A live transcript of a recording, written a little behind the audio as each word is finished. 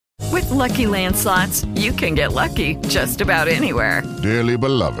Lucky Land Slots, you can get lucky just about anywhere. Dearly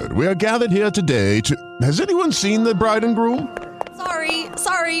beloved, we are gathered here today to... Has anyone seen the bride and groom?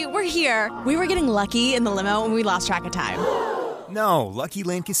 Sorry, we're here. We were getting lucky in the limo and we lost track of time. No, Lucky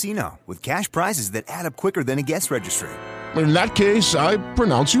Land Casino, with cash prizes that add up quicker than a guest registry. In that case, I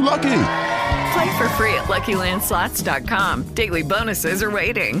pronounce you lucky. Play for free at LuckyLandSlots.com. Daily bonuses are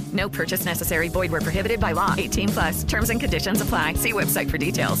waiting. No purchase necessary. Void where prohibited by law. 18+. Terms and conditions apply. See website for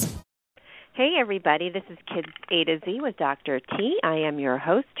details. Hey, everybody. This is Kids A to Z with Dr. T. I am your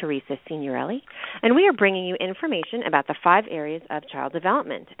host, Teresa Signorelli, and we are bringing you information about the 5 areas of child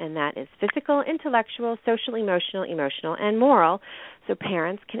development, and that is physical, intellectual, social, emotional, and moral, so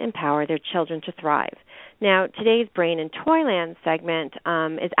parents can empower their children to thrive. Now, today's Brain and Toyland segment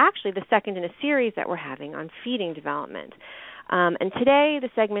is actually the second in a series that we're having on feeding development. And today the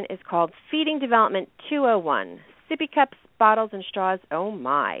segment is called Feeding Development 201, Sippy Cups, Bottles, and Straws, oh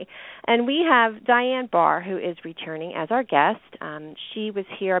my. And we have Diane Barr, who is returning as our guest. She was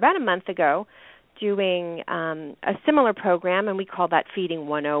here about a month ago doing a similar program, and we call that Feeding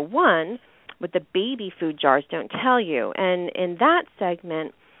 101, with the baby food jars don't tell you. And in that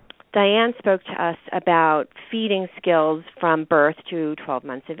segment, Diane spoke to us about feeding skills from birth to 12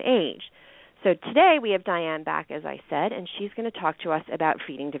 months of age. So today we have Diane back, as I said, and she's going to talk to us about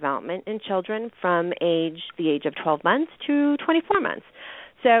feeding development in children from the age of 12 months to 24 months.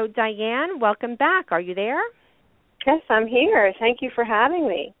 So Diane, welcome back. Are you there? Yes, I'm here. Thank you for having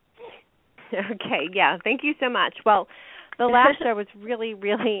me. Okay, yeah, thank you so much. Well, the last show was really,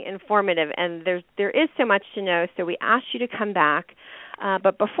 really informative, and there is so much to know, so we asked you to come back.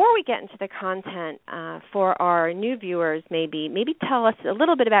 But before we get into the content, for our new viewers, maybe tell us a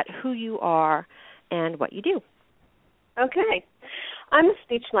little bit about who you are and what you do. Okay. I'm a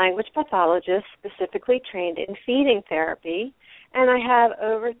speech-language pathologist specifically trained in feeding therapy, and I have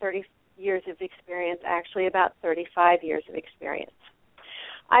over 30 years of experience, actually about 35 years of experience.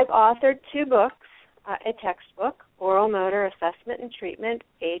 I've authored 2 books, a textbook, Oral Motor Assessment and Treatment,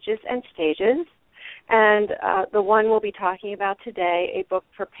 Ages and Stages, and the one we'll be talking about today, a book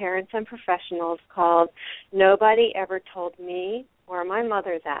for parents and professionals called Nobody Ever Told Me Where My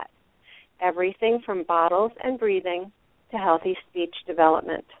Mother's At, Everything from Bottles and Breathing to Healthy Speech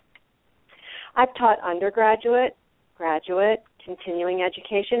Development. I've taught undergraduate, graduate, continuing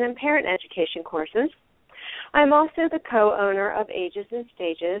education, and parent education courses. I'm also the co-owner of Ages and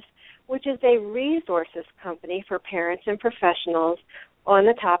Stages, which is a resources company for parents and professionals on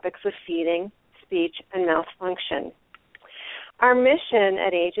the topics of feeding, speech, and mouth function. Our mission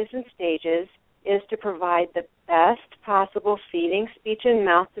at Ages and Stages is to provide the best possible feeding, speech, and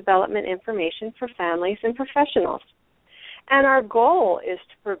mouth development information for families and professionals. And our goal is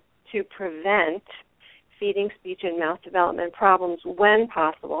to prevent feeding, speech, and mouth development problems when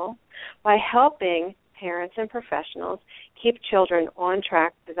possible by helping parents and professionals keep children on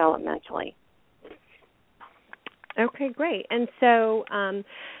track developmentally. Okay, great. And so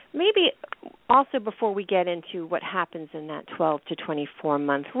maybe also before we get into what happens in that 12 to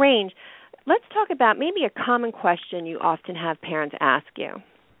 24-month range, let's talk about maybe a common question you often have parents ask you.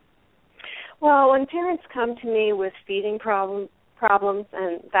 Well, when parents come to me with feeding problems,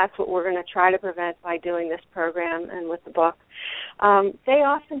 and that's what we're going to try to prevent by doing this program and with the book, they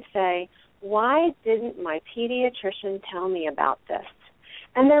often say, why didn't my pediatrician tell me about this?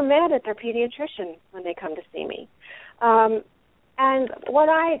 And they're mad at their pediatrician when they come to see me. And what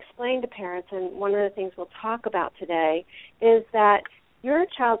I explain to parents, and one of the things we'll talk about today, is that your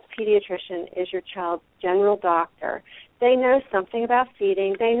child's pediatrician is your child's general doctor. They know something about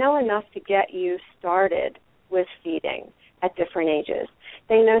feeding. They know enough to get you started with feeding at different ages.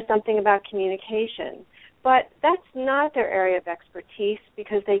 They know something about communication. But that's not their area of expertise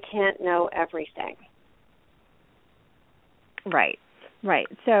because they can't know everything. Right.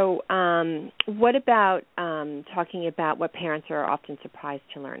 So what about talking about what parents are often surprised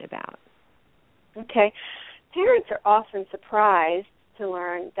to learn about? Okay. Parents are often surprised to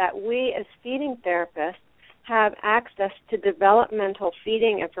learn that we as feeding therapists have access to developmental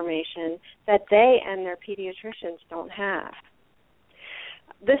feeding information that they and their pediatricians don't have.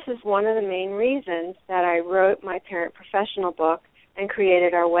 This is one of the main reasons that I wrote my parent professional book and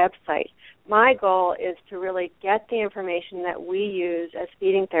created our website. My goal is to really get the information that we use as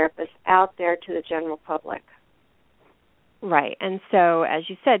feeding therapists out there to the general public. Right. And so, as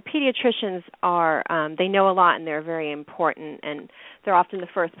you said, pediatricians are, they know a lot and they're very important, and they're often the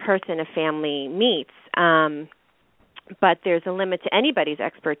first person a family meets. But there's a limit to anybody's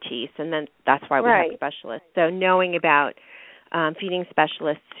expertise, and then that's why we have specialists. So knowing about feeding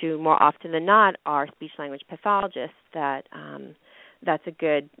specialists who more often than not are speech-language pathologists that that's a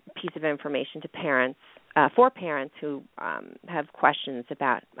good piece of information to parents, for parents who have questions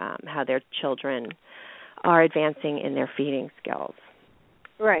about how their children are advancing in their feeding skills.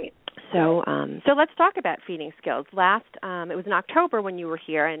 Right. So let's talk about feeding skills. It was in October when you were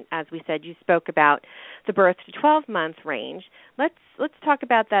here, and as we said, you spoke about the birth to 12-month range. Let's talk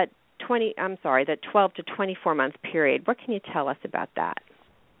about that 12 to 24-month period. What can you tell us about that?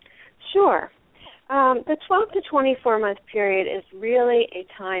 Sure. The 12 to 24-month period is really a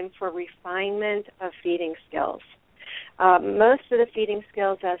time for refinement of feeding skills. Most of the feeding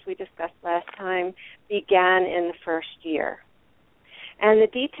skills, as we discussed last time, began in the first year. And the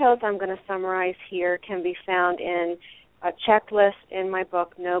details I'm going to summarize here can be found in a checklist in my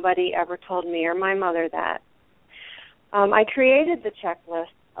book, Nobody Ever Told Me or My Mother That. I created the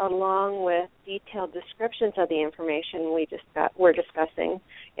checklist along with detailed descriptions of the information we're discussing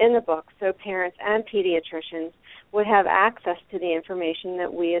in the book, so parents and pediatricians would have access to the information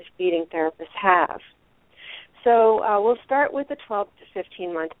that we as feeding therapists have. So we'll start with the 12 to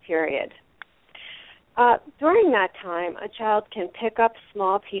 15-month period. During that time, a child can pick up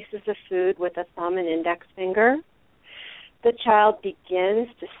small pieces of food with a thumb and index finger. The child begins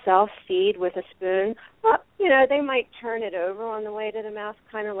to self-feed with a spoon. Well, they might turn it over on the way to the mouth,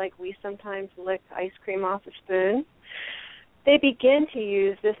 kind of like we sometimes lick ice cream off a spoon. They begin to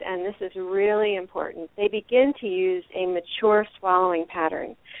use this, and this is really important, they begin to use a mature swallowing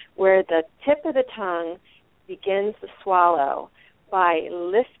pattern where the tip of the tongue begins to swallow by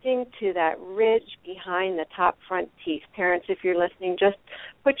lifting to that ridge behind the top front teeth. Parents, if you're listening, just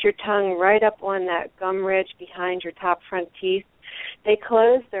put your tongue right up on that gum ridge behind your top front teeth. They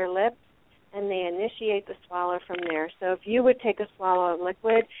close their lips and they initiate the swallow from there. So if you would take a swallow of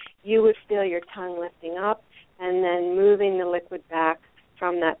liquid, you would feel your tongue lifting up and then moving the liquid back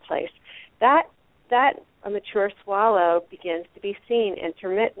from that place. That a mature swallow begins to be seen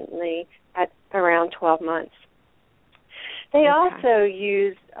intermittently at around 12 months. They also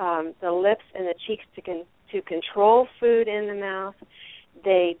use the lips and the cheeks to control food in the mouth.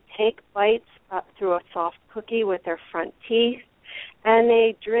 They take bites up through a soft cookie with their front teeth, and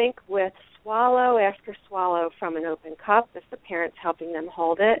they drink with swallow after swallow from an open cup if the parent's helping them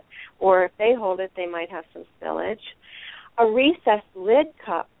hold it, or if they hold it, they might have some spillage. A recessed lid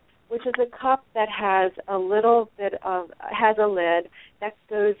cup, which is a cup that has a lid that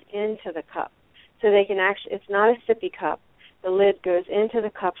goes into the cup. So they can it's not a sippy cup. The lid goes into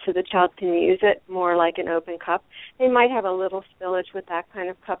the cup so the child can use it more like an open cup. They might have a little spillage with that kind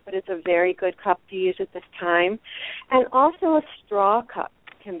of cup, but it's a very good cup to use at this time. And also a straw cup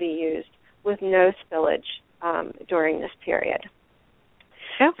can be used with no spillage during this period.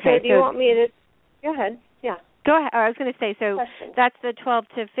 Okay. So do you want me to go ahead? Yeah. Go ahead. I was going to say, so Question. That's the 12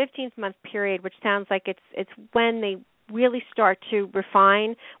 to 15th month period, which sounds like it's when they really start to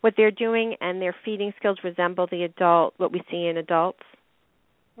refine what they're doing and their feeding skills resemble what we see in adults.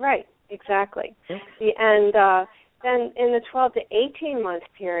 Right, exactly. Okay. And then in the 12 to 18 month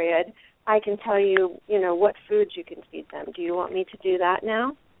period, I can tell you, what foods you can feed them. Do you want me to do that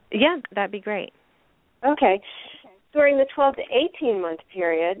now? Yeah, that'd be great. Okay. During the 12 to 18 month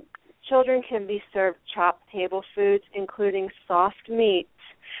period, children can be served chopped table foods, including soft meats.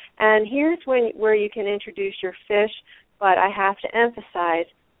 And here's where you can introduce your fish, but I have to emphasize,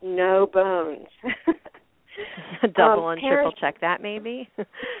 no bones. Double and triple check that, maybe?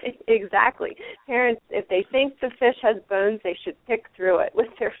 Exactly. Parents, if they think the fish has bones, they should pick through it with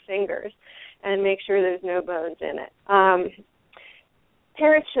their fingers and make sure there's no bones in it.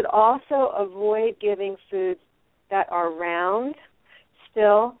 Parents should also avoid giving foods that are round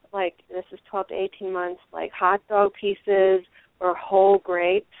still, like this is 12 to 18 months, like hot dog pieces or whole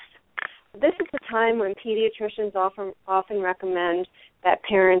grapes. This is the time when pediatricians often recommend that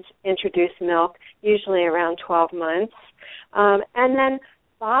parents introduce milk, usually around 12 months. And then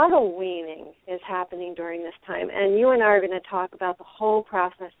bottle weaning is happening during this time. And you and I are going to talk about the whole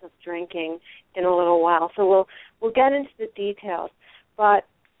process of drinking in a little while. So we'll get into the details. But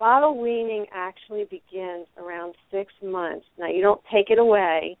bottle weaning actually begins around 6 months. Now, you don't take it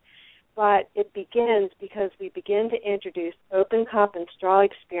away, but it begins because we begin to introduce open cup and straw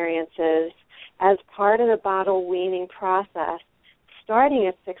experiences as part of the bottle weaning process, starting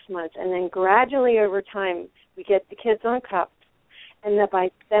at 6 months, and then gradually over time we get the kids on cups, and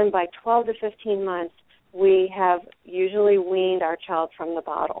then by 12 to 15 months we have usually weaned our child from the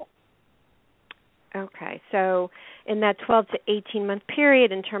bottle. Okay, so in that 12 to 18 month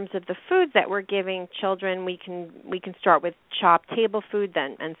period, in terms of the foods that we're giving children, we can start with chopped table food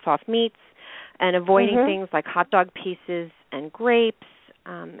and soft meats, and avoiding things like hot dog pieces and grapes.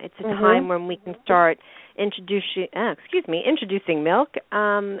 It's a time when we can start introducing milk.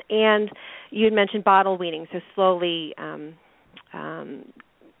 And you had mentioned bottle weaning, so slowly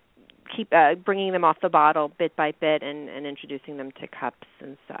keep bringing them off the bottle bit by bit and introducing them to cups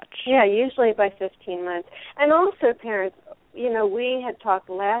and such. Yeah, usually by 15 months. And also, parents, we had talked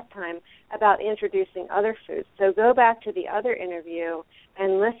last time about introducing other foods. So go back to the other interview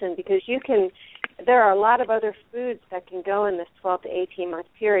and listen, because there are a lot of other foods that can go in this 12 to 18-month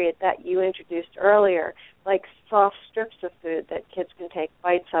period that you introduced earlier, like soft strips of food that kids can take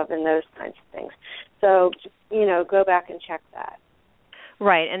bites of and those kinds of things. So, go back and check that.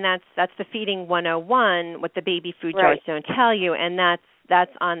 Right, and that's the Feeding 101, what the baby food jars don't tell you, and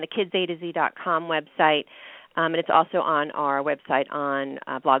that's on the KidsAtoZ.com website, and it's also on our website on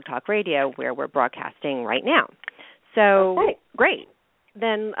Blog Talk Radio, where we're broadcasting right now. So, great.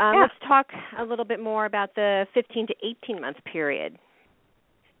 Then let's talk a little bit more about the 15 to 18-month period.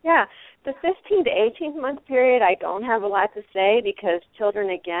 Yeah, the 15 to 18-month period, I don't have a lot to say because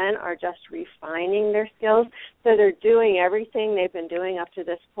children, again, are just refining their skills. So they're doing everything they've been doing up to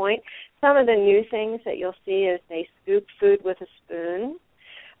this point. Some of the new things that you'll see is they scoop food with a spoon.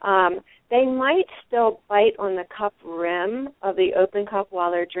 They might still bite on the cup rim of the open cup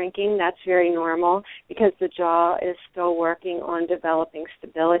while they're drinking. That's very normal because the jaw is still working on developing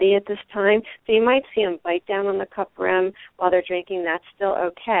stability at this time. So you might see them bite down on the cup rim while they're drinking. That's still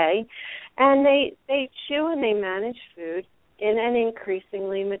okay. And they chew and they manage food in an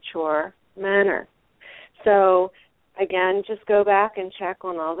increasingly mature manner. So, again, just go back and check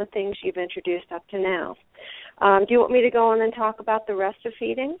on all the things you've introduced up to now. Do you want me to go on and talk about the rest of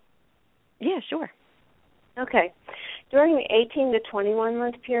feeding? Yeah, sure. Okay. During the 18 to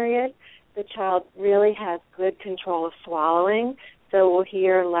 21-month period, the child really has good control of swallowing, so we'll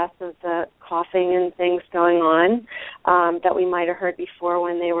hear less of the coughing and things going on that we might have heard before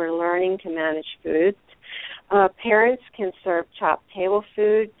when they were learning to manage foods. Parents can serve chopped table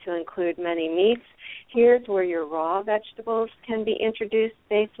food to include many meats. Here's where your raw vegetables can be introduced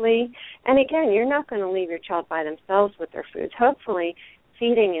safely. And again, you're not going to leave your child by themselves with their foods. Hopefully,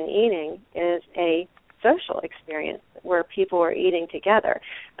 feeding and eating is a social experience where people are eating together.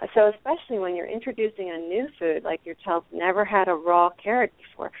 So especially when you're introducing a new food, like your child's never had a raw carrot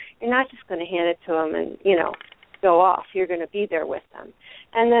before, you're not just going to hand it to them and, go off. You're going to be there with them.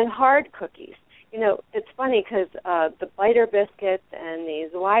 And then hard cookies. It's funny because the biter biscuits and the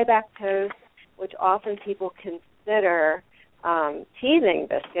Zwieback toast, which often people consider teething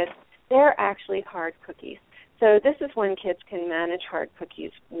biscuits, they're actually hard cookies. So this is when kids can manage hard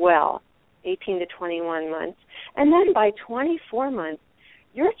cookies well, 18 to 21 months. And then by 24 months,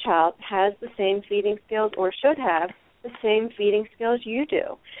 your child has the same feeding skills or should have the same feeding skills you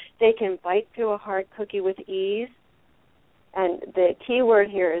do. They can bite through a hard cookie with ease. And the key word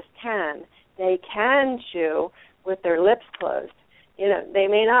here is can. They can chew with their lips closed. They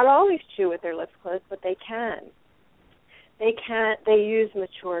may not always chew with their lips closed, but they can. They use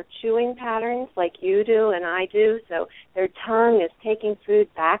mature chewing patterns like you do and I do, so their tongue is taking food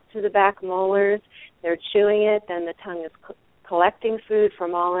back to the back molars. They're chewing it, then the tongue is collecting food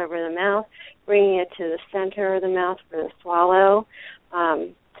from all over the mouth, bringing it to the center of the mouth for the swallow.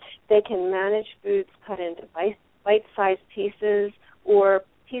 They can manage foods cut into bite-sized pieces or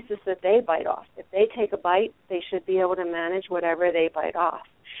pieces that they bite off. If they take a bite, they should be able to manage whatever they bite off.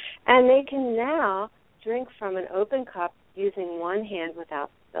 And they can now drink from an open cup using one hand without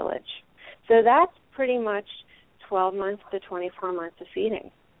spillage. So that's pretty much 12 months to 24 months of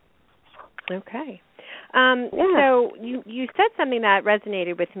feeding. Okay. So you said something that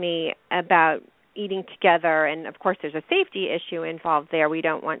resonated with me about eating together, and of course there's a safety issue involved there. We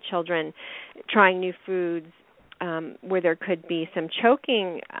don't want children trying new foods where there could be some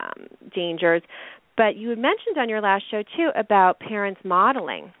choking dangers. But you had mentioned on your last show, too, about parents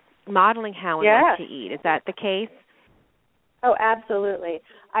modeling how and what to eat. Is that the case? Oh, absolutely.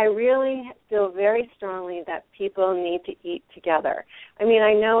 I really feel very strongly that people need to eat together. I mean,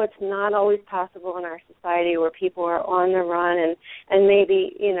 I know it's not always possible in our society where people are on the run and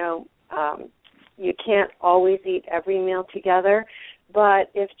maybe, you can't always eat every meal together. But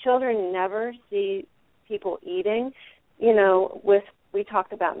if children never see people eating, we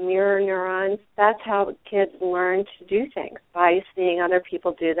talked about mirror neurons. That's how kids learn to do things, by seeing other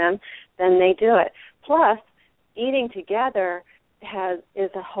people do them, then they do it. Plus, eating together is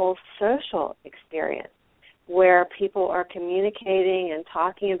a whole social experience where people are communicating and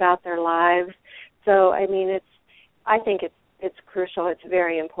talking about their lives. So, I mean, I think it's crucial. It's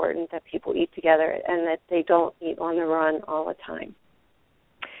very important that people eat together and that they don't eat on the run all the time.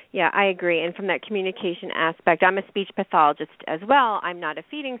 Yeah, I agree. And from that communication aspect, I'm a speech pathologist as well. I'm not a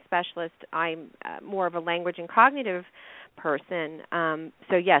feeding specialist. I'm more of a language and cognitive person.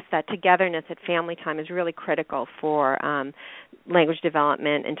 So yes, that togetherness at family time is really critical for language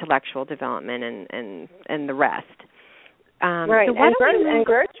development, intellectual development, and the rest. Right, so and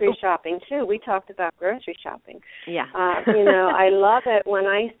grocery shopping, too. We talked about grocery shopping. Yeah. I love it when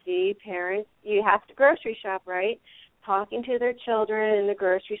I see parents, you have to grocery shop, right? Talking to their children in the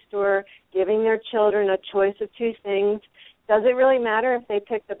grocery store, giving their children a choice of two things. Does it really matter if they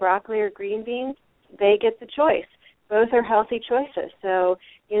pick the broccoli or green beans? They get the choice. Both are healthy choices. So,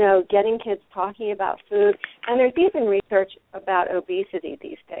 getting kids talking about food. And there's even research about obesity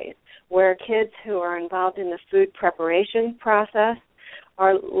these days, where kids who are involved in the food preparation process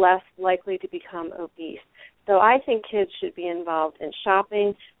are less likely to become obese. So I think kids should be involved in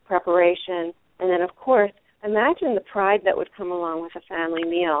shopping, preparation, and then, of course, imagine the pride that would come along with a family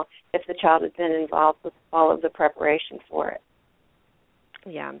meal if the child had been involved with all of the preparation for it.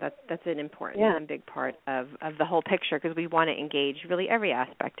 Yeah, that's an important and big part of the whole picture, because we want to engage really every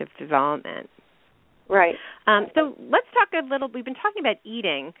aspect of development. Right. So let's talk a little. We've been talking about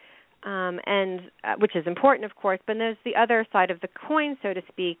eating, and which is important, of course, but there's the other side of the coin, so to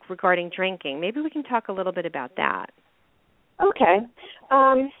speak, regarding drinking. Maybe we can talk a little bit about that. Okay.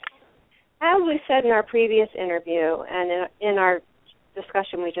 As we said in our previous interview and in our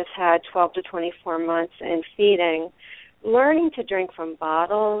discussion we just had, 12 to 24 months in feeding, learning to drink from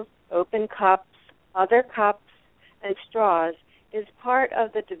bottles, open cups, other cups, and straws is part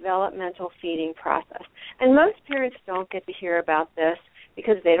of the developmental feeding process. And most parents don't get to hear about this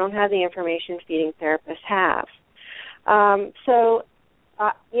because they don't have the information feeding therapists have.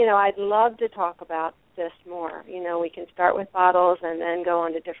 I'd love to talk about this more. We can start with bottles and then go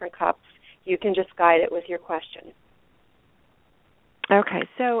on to different cups. You can just guide it with your question. Okay,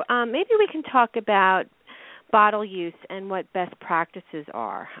 so maybe we can talk about bottle use and what best practices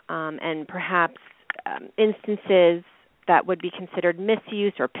are, and perhaps instances that would be considered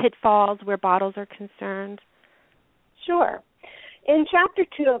misuse or pitfalls where bottles are concerned. Sure. In Chapter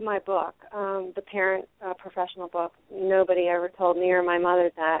 2 of my book, the parent professional book, Nobody Ever Told Me or My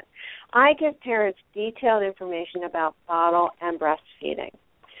Mother That, I give parents detailed information about bottle and breastfeeding.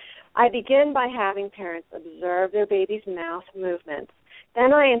 I begin by having parents observe their baby's mouth movements.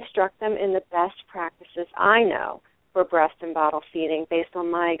 Then I instruct them in the best practices I know for breast and bottle feeding based on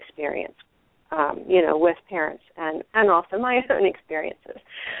my experience, with parents and also my own experiences.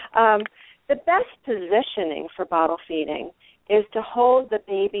 The best positioning for bottle feeding is to hold the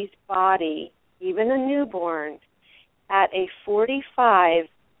baby's body, even a newborn, at a 45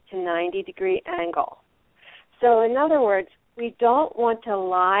 to 90 degree angle. So in other words, we don't want to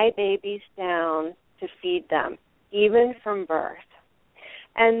lie babies down to feed them, even from birth.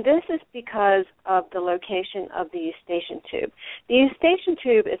 And this is because of the location of the eustachian tube. The eustachian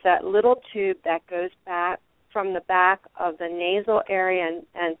tube is that little tube that goes back from the back of the nasal area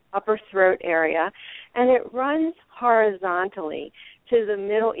and upper throat area, and it runs horizontally to the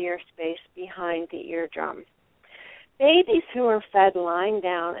middle ear space behind the eardrum. Babies who are fed lying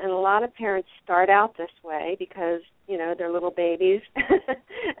down, and a lot of parents start out this way because, they're little babies,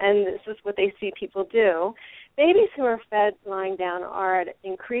 and this is what they see people do. Babies who are fed lying down are at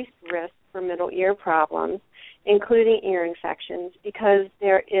increased risk for middle ear problems, including ear infections, because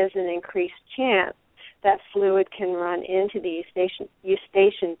there is an increased chance that fluid can run into the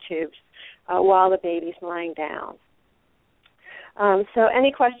eustachian tubes while the baby's lying down. So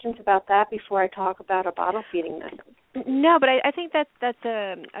any questions about that before I talk about a bottle feeding method? No, but I think that's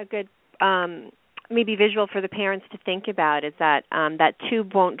a good maybe visual for the parents to think about, is that that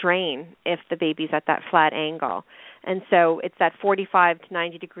tube won't drain if the baby's at that flat angle. And so it's that 45 to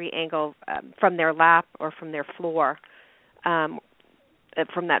 90 degree angle from their lap or from their floor, from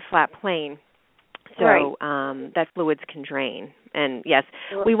that flat plane, so right. That fluids can drain. And yes,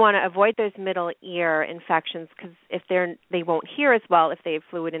 we want to avoid those middle ear infections, because if they won't hear as well if they have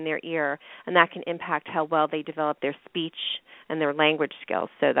fluid in their ear, and that can impact how well they develop their speech and their language skills.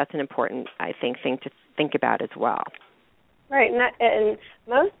 So that's an important, I think, thing to think about as well. Right, and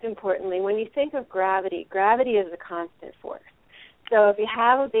most importantly, when you think of gravity is a constant force. So if you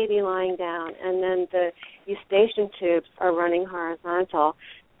have a baby lying down and then the eustachian tubes are running horizontal,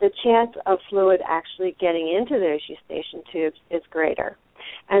 the chance of fluid actually getting into those eustachian tubes is greater.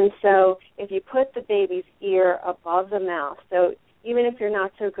 And so if you put the baby's ear above the mouth, so even if you're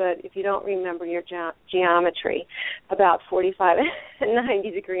not so good, if you don't remember your geometry, about 45 and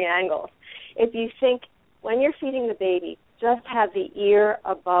 90 degree angles, if you think when you're feeding the baby, just have the ear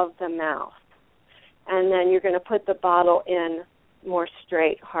above the mouth, and then you're going to put the bottle in more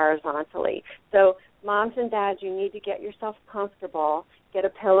straight horizontally. So moms and dads, you need to get yourself comfortable. Get a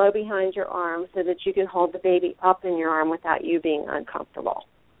pillow behind your arm so that you can hold the baby up in your arm without you being uncomfortable.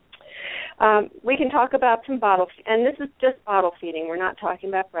 We can talk about some and this is just bottle feeding. We're not talking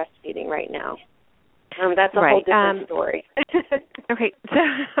about breastfeeding right now. That's a whole different story. Okay,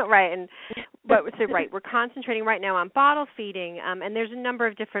 so we're concentrating right now on bottle feeding, and there's a number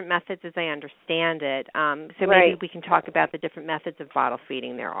of different methods as I understand it. So maybe we can talk about the different methods of bottle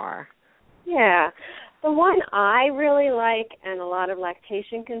feeding there are. Yeah. The one I really like, and a lot of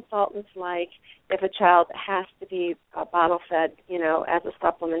lactation consultants like, if a child has to be bottle fed, as a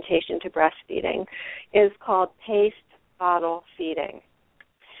supplementation to breastfeeding, is called paced bottle feeding.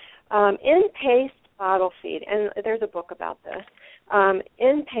 In paced bottle feed, and there's a book about this,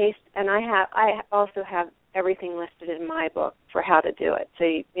 in paced, and I also have everything listed in my book for how to do it, so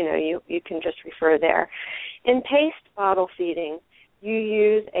you can just refer there. In paced bottle feeding, you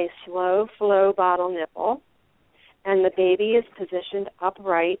use a slow flow bottle nipple, and the baby is positioned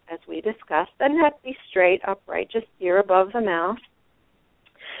upright, as we discussed. Doesn't have to be straight, upright, just ear above the mouth.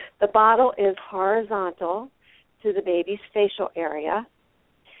 The bottle is horizontal to the baby's facial area.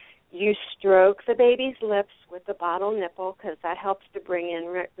 You stroke the baby's lips with the bottle nipple because that helps to bring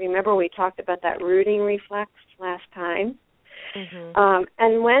in, remember we talked about that rooting reflex last time. Mm-hmm.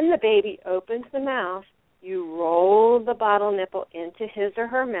 And when the baby opens the mouth, you roll the bottle nipple into his or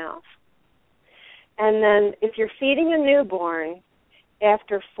her mouth. And then if you're feeding a newborn,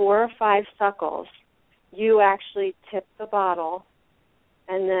 after 4 or 5 suckles, you actually tip the bottle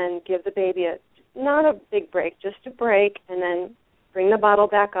and then give the baby not a big break, just a break, and then bring the bottle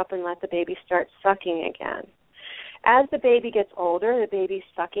back up and let the baby start sucking again. As the baby gets older, the baby's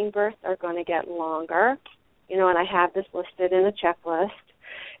sucking bursts are going to get longer, and I have this listed in a checklist.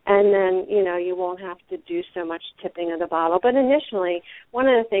 And then, you won't have to do so much tipping of the bottle. But initially, one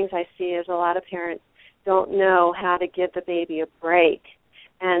of the things I see is a lot of parents don't know how to give the baby a break.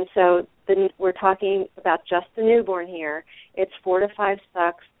 And so we're talking about just the newborn here. It's 4 to 5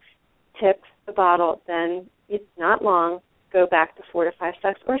 sucks, tip the bottle, then it's not long, go back to 4 to 5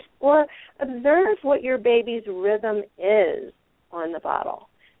 sucks, or observe what your baby's rhythm is on the bottle.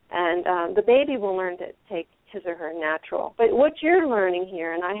 And the baby will learn to take his or her natural. But what you're learning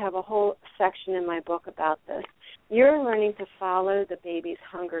here, and I have a whole section in my book about this, you're learning to follow the baby's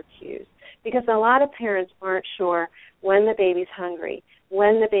hunger cues, because a lot of parents aren't sure when the baby's hungry,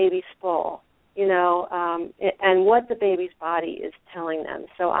 when the baby's full, and what the baby's body is telling them.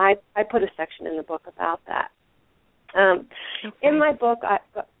 So I put a section in the book about that. Okay. In my book,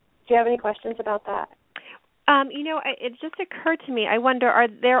 do you have any questions about that? It just occurred to me, I wonder, are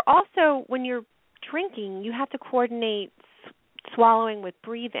there also, when you're drinking, you have to coordinate swallowing with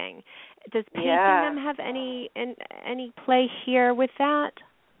breathing. Does pacing them have any play here with that?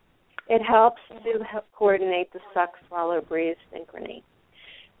 It helps to coordinate the suck, swallow, breathe synchrony.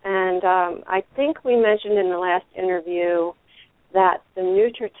 And I think we mentioned in the last interview that the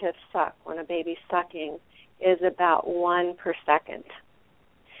nutritive suck, when a baby's sucking, is about 1 per second.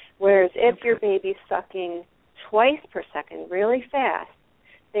 Whereas if your baby's sucking twice per second, really fast,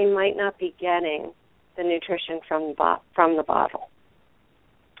 they might not be getting the nutrition from the bottle.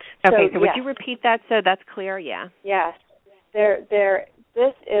 Okay, so would you repeat that so that's clear? Yeah. Yes. This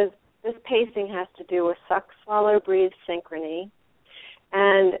pacing has to do with suck, swallow, breathe synchrony,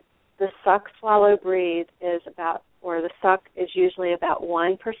 and the suck, swallow, breathe is the suck is usually about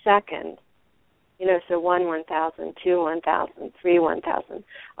 1 per second. So 1 1,000, 2 1,000, 3 1,000,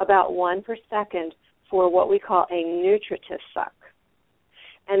 about 1 per second for what we call a nutritive suck.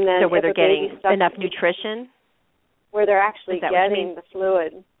 And then where they're getting enough nutrition? Where they're actually getting the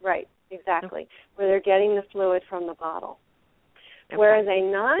fluid. Right, exactly. Where they're getting the fluid from the bottle. Okay. Whereas a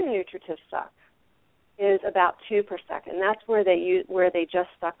non-nutritive suck is about 2 per second. That's where they just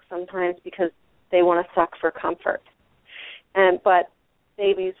suck sometimes because they want to suck for comfort. But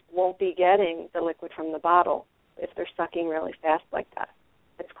babies won't be getting the liquid from the bottle if they're sucking really fast like that.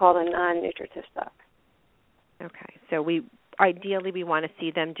 It's called a non-nutritive suck. Okay, so ideally we want to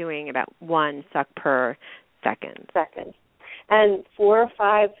see them doing about 1 suck per second. And 4 or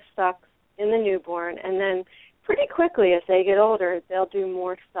 5 sucks in the newborn, and then pretty quickly as they get older, they'll do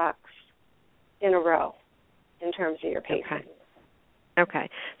more sucks in a row in terms of your pacing. Okay,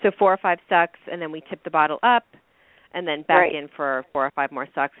 so 4 or 5 sucks, and then we tip the bottle up, and then back in for 4 or 5 more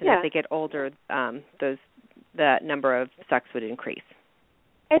sucks. And as they get older, the number of sucks would increase.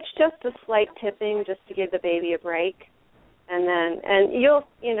 It's just a slight tipping just to give the baby a break. And you'll,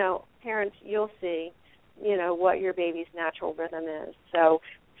 parents, you'll see, what your baby's natural rhythm is. So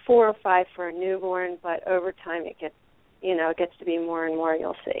 4 or 5 for a newborn, but over time it gets it gets to be more and more,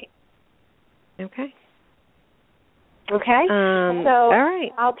 you'll see. Okay. Okay. So all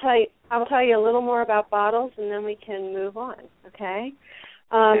right. I'll tell you a little more about bottles, and then we can move on. Okay.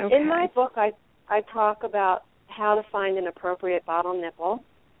 Okay. In my book, I talk about how to find an appropriate bottle nipple,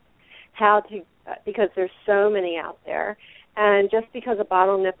 because there's so many out there, and just because a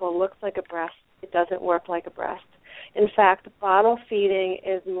bottle nipple looks like a breast, it doesn't work like a breast. In fact, bottle feeding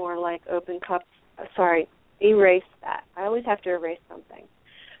is more like open cups. Sorry, erase that. I always have to erase something.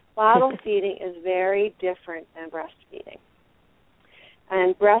 Bottle feeding is very different than breastfeeding.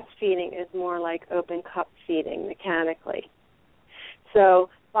 And breastfeeding is more like open cup feeding mechanically. So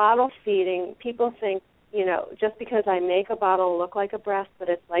bottle feeding, people think, just because I make a bottle look like a breast, but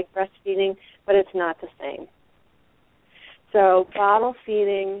it's like breastfeeding, but it's not the same. So bottle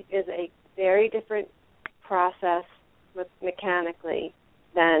feeding is a very different process mechanically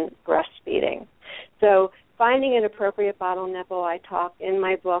than breastfeeding. So finding an appropriate bottle nipple, I talk in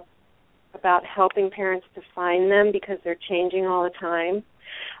my book about helping parents to find them because they're changing all the time.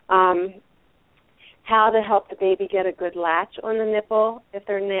 How to help the baby get a good latch on the nipple if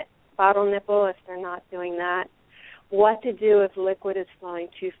they're bottle nipple, if they're not doing that. What to do if liquid is flowing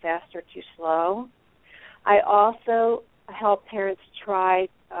too fast or too slow. I also help parents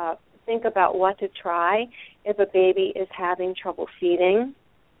think about what to try if a baby is having trouble feeding.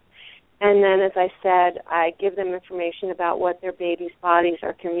 And then, as I said, I give them information about what their baby's bodies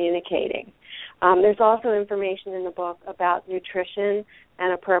are communicating. There's also information in the book about nutrition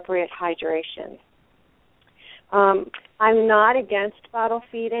and appropriate hydration. I'm not against bottle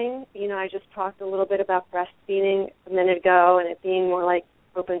feeding. I just talked a little bit about breastfeeding a minute ago and it being more like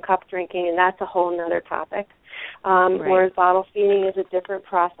open cup drinking, and that's a whole other topic. Right. Whereas bottle feeding is a different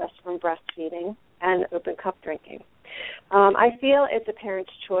process from breastfeeding and open cup drinking. I feel it's a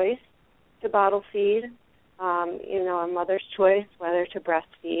parent's choice to bottle feed, a mother's choice whether to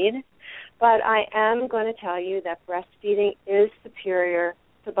breastfeed. But I am going to tell you that breastfeeding is superior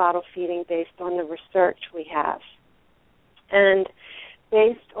to bottle feeding based on the research we have. And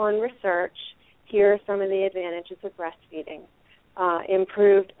based on research, here are some of the advantages of breastfeeding.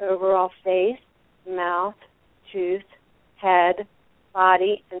 Improved overall face, mouth, tooth, head,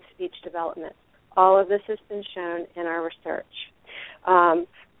 body, and speech development. All of this has been shown in our research.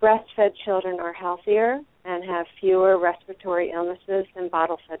 Breastfed children are healthier and have fewer respiratory illnesses than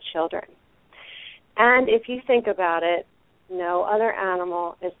bottle-fed children. And if you think about it, no other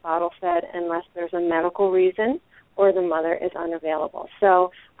animal is bottle-fed unless there's a medical reason or the mother is unavailable.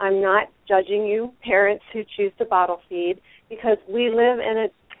 So I'm not judging you, parents who choose to bottle feed, because we live in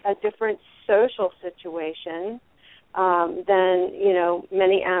a different social situation than,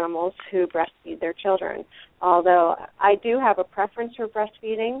 many animals who breastfeed their children. Although I do have a preference for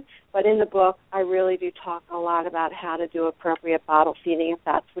breastfeeding, but in the book I really do talk a lot about how to do appropriate bottle feeding if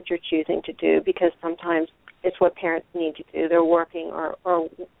that's what you're choosing to do, because sometimes it's what parents need to do. They're working or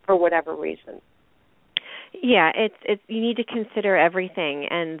for whatever reason. Yeah, it's you need to consider everything,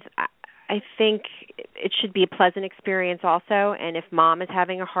 and I think it should be a pleasant experience also. And if mom is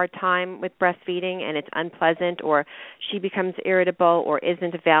having a hard time with breastfeeding and it's unpleasant, or she becomes irritable or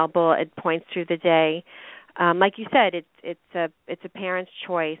isn't available at points through the day, like you said, it's a parent's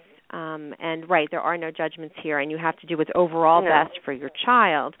choice. And right, there are no judgments here, and you have to do what's overall best for your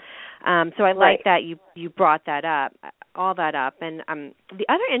child. So I like that you brought that up, all that up. And the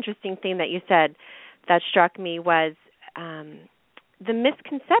other interesting thing that you said that struck me was the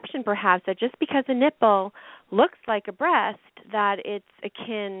misconception, perhaps, that just because a nipple looks like a breast, that it's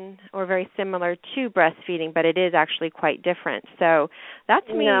akin or very similar to breastfeeding, but it is actually quite different. So that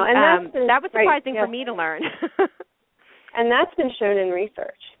to me, that was surprising for me to learn. And that's been shown in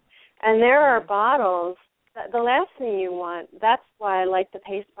research. And there are bottles, the last thing you want, that's why I like the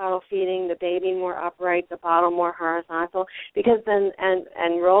paste bottle feeding, the baby more upright, the bottle more horizontal, because then,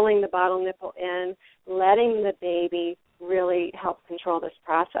 and rolling the bottle nipple in, letting the baby really help control this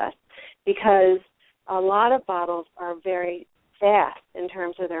process, because a lot of bottles are very fast in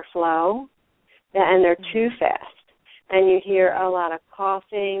terms of their flow, and they're too fast. And you hear a lot of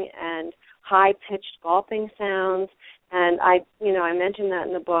coughing and high-pitched gulping sounds, and I mentioned that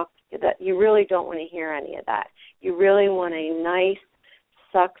in the book, that you really don't want to hear any of that. You really want a nice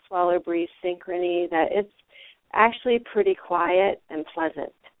suck, swallow, breathe synchrony that it's actually pretty quiet and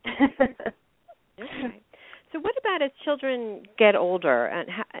pleasant. Okay. So what about as children get older, and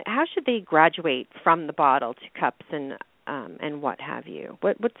how should they graduate from the bottle to cups and what have you?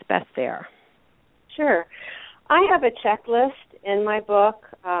 What's best there? Sure. I have a checklist in my book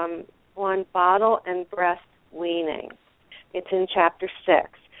on bottle and breast weaning. It's in Chapter 6,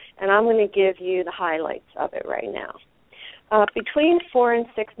 and I'm going to give you the highlights of it right now. Between 4 and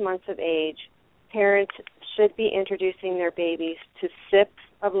 6 months of age, parents should be introducing their babies to sips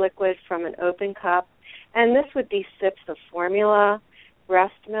of liquid from an open cup, and this would be sips of formula,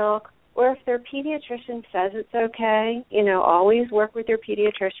 breast milk, or if their pediatrician says it's okay, always work with your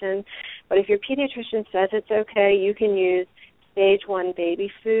pediatrician. But if your pediatrician says it's okay, you can use stage 1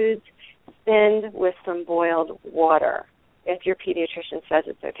 baby foods thinned with some boiled water if your pediatrician says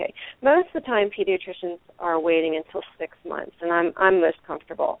it's okay. Most of the time, pediatricians are waiting until 6 months, and I'm most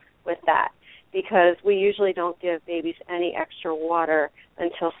comfortable with that because we usually don't give babies any extra water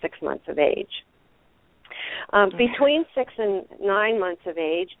until 6 months of age. Between 6 and 9 months of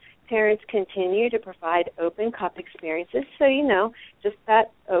age, parents continue to provide open cup experiences. So, just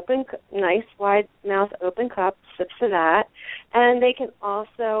that open, nice, wide mouth open cup, sips of that. And they can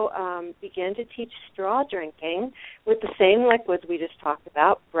also begin to teach straw drinking with the same liquids we just talked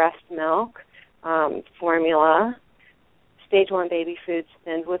about, breast milk, formula, stage 1 baby foods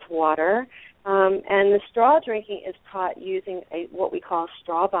thinned with water. And the straw drinking is taught using what we call a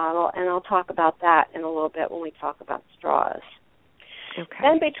straw bottle, and I'll talk about that in a little bit when we talk about straws. Okay.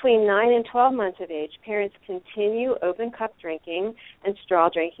 Then between 9 and 12 months of age, parents continue open cup drinking and straw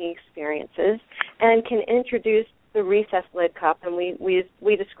drinking experiences and can introduce the recessed lid cup, and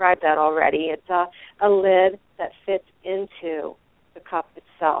we described that already. It's a lid that fits into the cup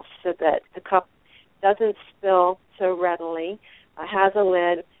itself so that the cup doesn't spill so readily, has a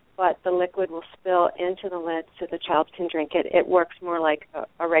lid, but the liquid will spill into the lid so the child can drink it. It works more like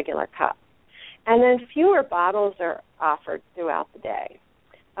a regular cup. And then fewer bottles are offered throughout the day.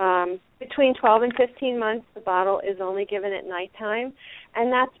 Between 12 and 15 months, the bottle is only given at nighttime,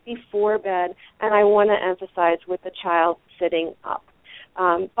 and that's before bed, and I want to emphasize with the child sitting up.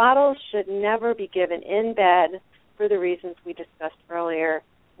 Bottles should never be given in bed for the reasons we discussed earlier.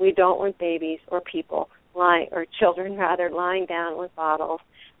 We don't want babies or children lying down with bottles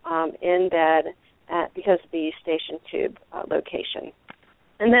in bed because of the eustachian tube location.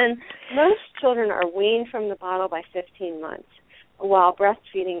 And then most children are weaned from the bottle by 15 months, while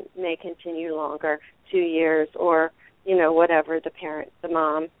breastfeeding may continue longer, 2 years, or, whatever the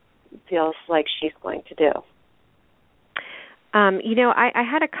mom feels like she's going to do. I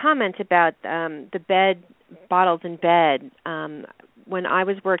had a comment about the bed, bottles in bed. When I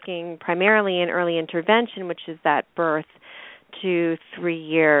was working primarily in early intervention, which is that birth to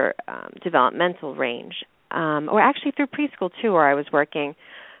 3-year developmental range, or actually through preschool too, where I was working,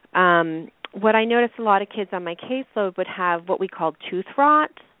 what I noticed a lot of kids on my caseload would have what we called tooth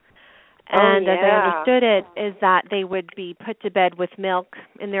rot. And as I understood it, is that they would be put to bed with milk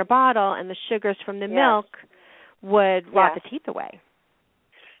in their bottle, and the sugars from the milk would rot the teeth away.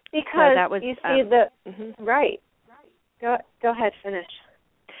 Because you see right. Go ahead, finish.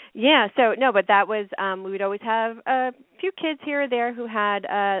 Yeah, but that was, we would always have a few kids here or there who had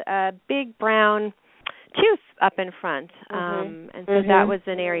a big brown tooth up in front. And so that was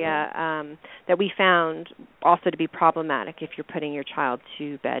an area that we found also to be problematic if you're putting your child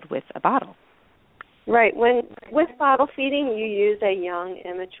to bed with a bottle. Right. With bottle feeding, you use a young,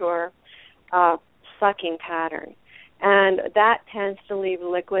 immature sucking pattern, and that tends to leave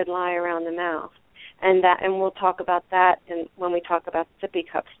liquid lie around the mouth. And we'll talk about that when we talk about sippy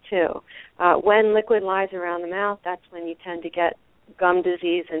cups too. When liquid lies around the mouth, that's when you tend to get gum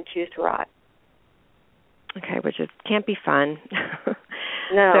disease and tooth rot. Okay, which can't be fun.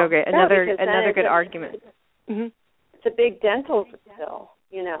 No. So great. Another good argument. It's a big dental bill,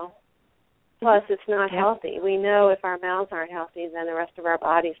 Plus, it's not healthy. We know if our mouths aren't healthy, then the rest of our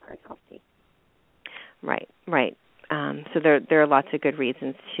bodies aren't healthy. Right. So there are lots of good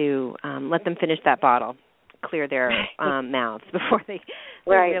reasons to let them finish that bottle, clear their mouths before they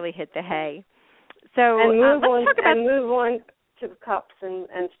really hit the hay. So let's talk about move on to cups and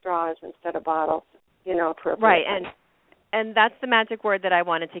straws instead of bottles, appropriately. Right, and that's the magic word that I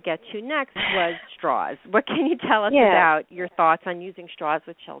wanted to get to next was straws. What can you tell us about your thoughts on using straws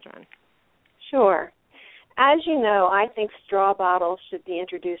with children? Sure. As you know, I think straw bottles should be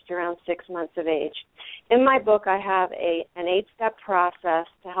introduced around 6 months of age. In my book, I have an 8-step process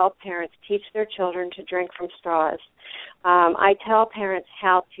to help parents teach their children to drink from straws. I tell parents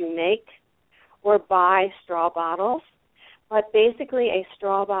how to make or buy straw bottles, but basically a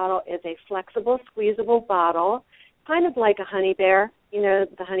straw bottle is a flexible, squeezable bottle, kind of like a honey bear. The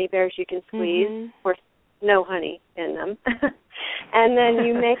honey bears you can squeeze, of course, no honey in them. And then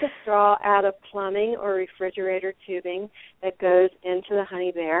you make a straw out of plumbing or refrigerator tubing that goes into the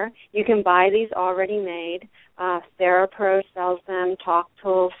honey bear. You can buy these already made. TheraPro sells them, Talk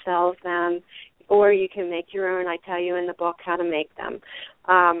Tool sells them, or you can make your own. I tell you in the book how to make them.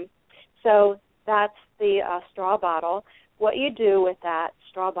 So that's the straw bottle. what you do with that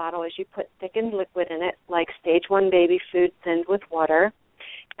straw bottle is you put thickened liquid in it, like stage 1 baby food thinned with water,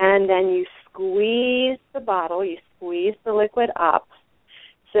 and then you squeeze the bottle, you squeeze the liquid up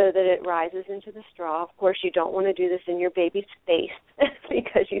so that it rises into the straw. Of course, you don't want to do this in your baby's face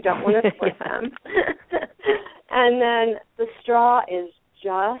because you don't want to force them. And then the straw is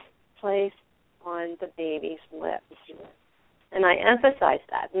just placed on the baby's lips. And I emphasize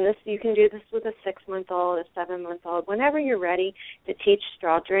that. And this, you can do this with a 6-month-old, a 7-month-old, whenever you're ready to teach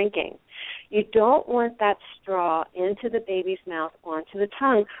straw drinking. You don't want that straw into the baby's mouth onto the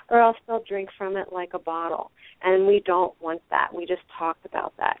tongue, or else they'll drink from it like a bottle. And we don't want that. We just talked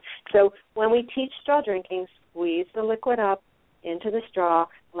about that. So when we teach straw drinking, squeeze the liquid up into the straw,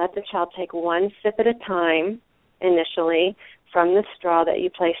 let the child take 1 sip at a time initially from the straw that you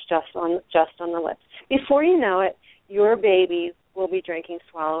place just on the lips. Before you know it, your baby will be drinking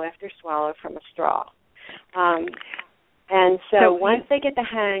swallow after swallow from a straw. And so once they get the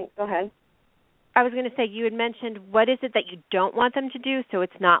hang, go ahead. I was going to say, you had mentioned, what is it that you don't want them to do so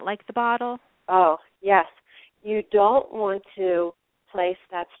it's not like the bottle? Oh, yes. You don't want to place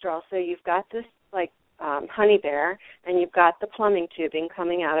that straw. So you've got this, like, honey bear, and you've got the plumbing tubing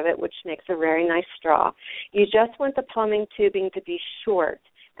coming out of it, which makes a very nice straw. You just want the plumbing tubing to be short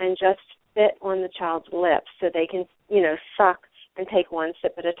and just fit on the child's lips so they can, suck and take 1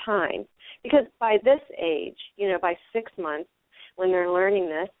 sip at a time. Because by this age, by 6 months, when they're learning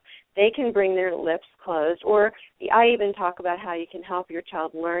this, they can bring their lips closed. Or I even talk about how you can help your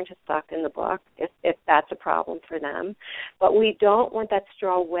child learn to suck in the book if that's a problem for them. But we don't want that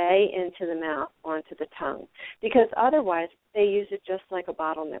straw way into the mouth onto the tongue, because otherwise they use it just like a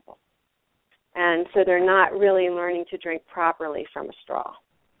bottle nipple. And so they're not really learning to drink properly from a straw.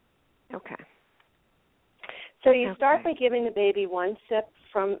 Okay. So you start by giving the baby 1 sip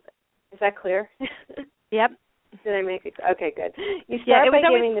from, is that clear? Yep. Did I make it? Okay, good. You start it was by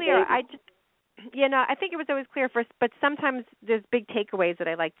always giving clear. the baby. I think it was always clear first, but sometimes there's big takeaways that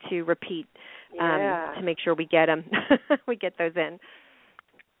I like to repeat to make sure we get them, we get those in.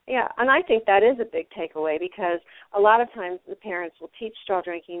 Yeah, and I think that is a big takeaway, because a lot of times the parents will teach straw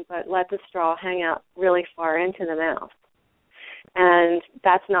drinking but let the straw hang out really far into the mouth. And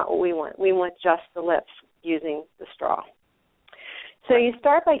that's not what we want. We want just the lips using the straw. So you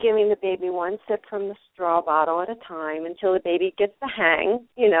start by giving the baby 1 sip from the straw bottle at a time until the baby gets the hang,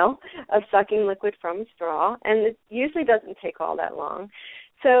 of sucking liquid from a straw, and it usually doesn't take all that long.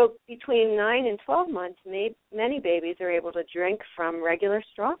 So between 9 and 12 months, many babies are able to drink from regular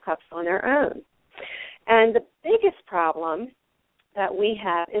straw cups on their own. And the biggest problem that we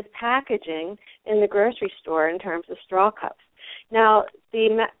have is packaging in the grocery store in terms of straw cups. Now,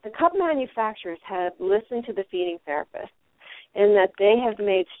 the cup manufacturers have listened to the feeding therapists in that they have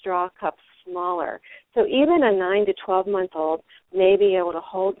made straw cups smaller. So even a 9 to 12-month-old may be able to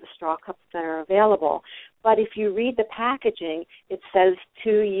hold the straw cups that are available. But if you read the packaging, it says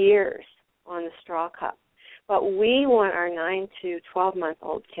 2 years on the straw cup. But we want our 9 to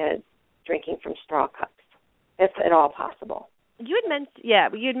 12-month-old kids drinking from straw cups, if at all possible. You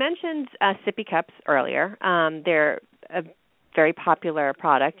had mentioned Sippy cups earlier. They're a very popular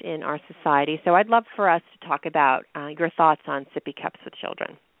product in our society. So I'd love for us to talk about your thoughts on Sippy cups with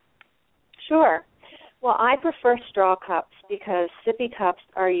children. Sure. Well, I prefer straw cups because Sippy cups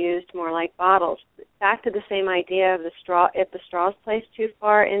are used more like bottles. Back to the same idea of the straw. If the straw is placed too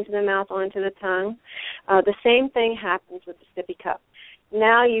far into the mouth, onto the tongue, the same thing happens with the Sippy cup.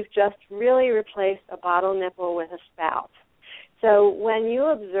 Now you've just really replaced a bottle nipple with a spout. So when you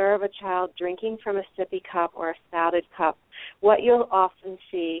observe a child drinking from a sippy cup or a spouted cup, what you'll often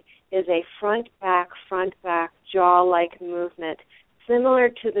see is a front-back, jaw-like movement, similar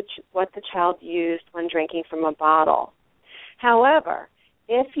to what the child used when drinking from a bottle. However,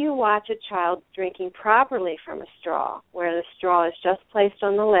 if you watch a child drinking properly from a straw, where the straw is just placed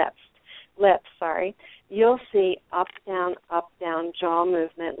on the lips, you'll see up, down, jaw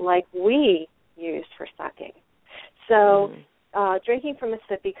movement like we use for sucking. So drinking from a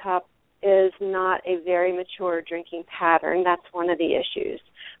sippy cup is not a very mature drinking pattern. That's one of the issues.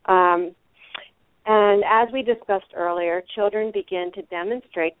 And as we discussed earlier, children begin to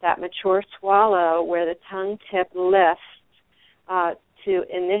demonstrate that mature swallow where the tongue tip lifts to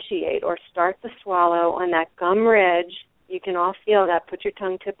initiate or start the swallow on that gum ridge. You can all feel that. Put your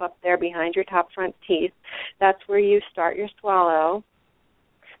tongue tip up there behind your top front teeth. That's where you start your swallow.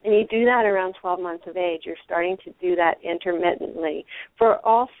 And you do that around 12 months of age. You're starting to do that intermittently for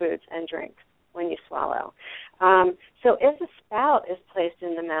all foods and drinks when you swallow. So if a spout is placed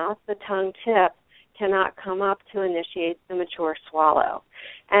in the mouth, the tongue tip cannot come up to initiate the mature swallow.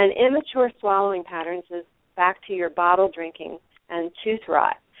 And immature swallowing patterns, back to your bottle drinking and tooth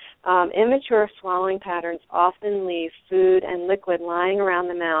rot. Immature swallowing patterns often leave food and liquid lying around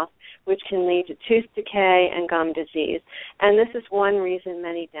the mouth, which can lead to tooth decay and gum disease. And this is one reason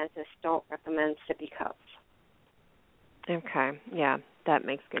many dentists don't recommend sippy cups. Okay, yeah, that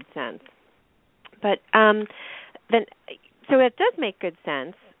makes good sense. But then, so it does make good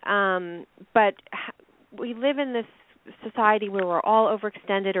sense. But we live in this society where we're all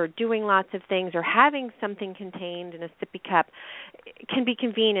overextended or doing lots of things, or having something contained in a sippy cup can be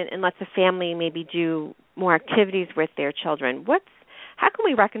convenient and lets a family maybe do more activities with their children. How can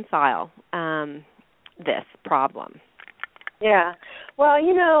we reconcile this problem? Yeah. Well,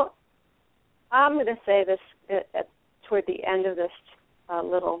 I'm going to say this toward the end of this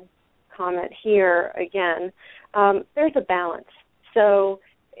little comment here again. There's a balance. So,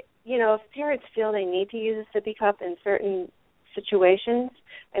 if parents feel they need to use a sippy cup in certain situations,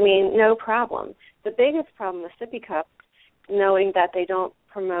 no problem. The biggest problem with sippy cups, knowing that they don't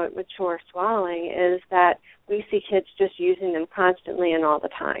promote mature swallowing, is that we see kids just using them constantly and all the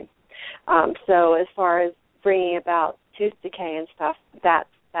time. So as far as bringing about tooth decay and stuff,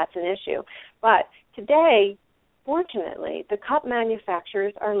 that's an issue. But today, fortunately, the cup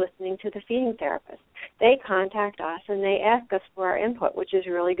manufacturers are listening to the feeding therapists. They contact us and they ask us for our input, which is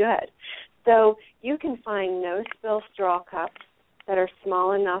really good. So you can find no-spill straw cups that are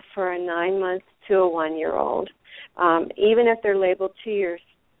small enough for a 9-month to a 1-year-old. Even if they're labeled 2 years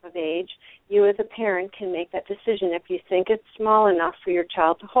of age, you as a parent can make that decision. If you think it's small enough for your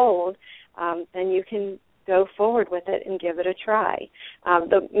child to hold, then you can go forward with it and give it a try.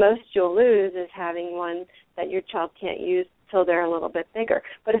 The most you'll lose is having one that your child can't use till they're a little bit bigger.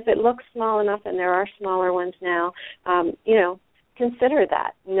 But if it looks small enough, and there are smaller ones now, consider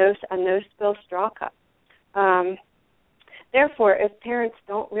that, a no-spill straw cup. Therefore, if parents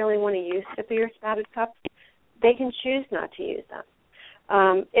don't really want to use sippy or spouted cups, they can choose not to use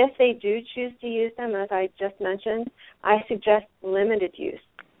them. If they do choose to use them, as I just mentioned, I suggest limited use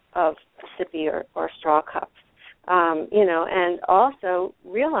of sippy or straw cups. And also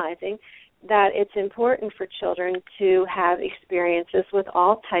realizing that it's important for children to have experiences with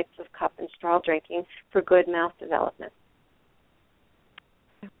all types of cup and straw drinking for good mouth development.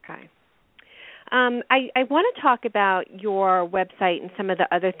 Okay. I want to talk about your website and some of the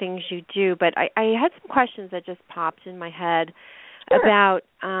other things you do, but I had some questions that just popped in my head about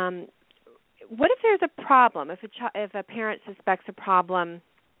what if there's a problem? If a parent suspects a problem,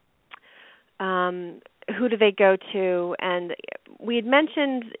 who do they go to? And we had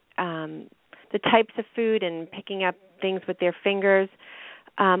mentioned the types of food and picking up things with their fingers.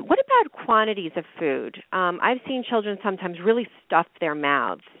 What about quantities of food? I've seen children sometimes really stuff their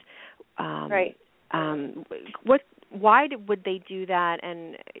mouths. Right. Why would they do that,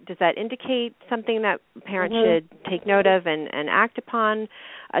 and does that indicate something that parents should take note of and act upon?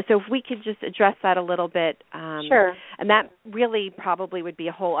 So if we could just address that a little bit. Sure. And that really probably would be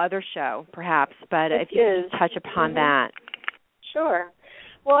a whole other show, perhaps, but if you could just touch upon that. Sure.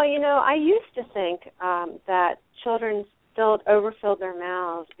 Well, I used to think that children overfilled their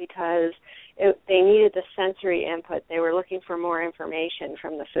mouths because they needed the sensory input. They were looking for more information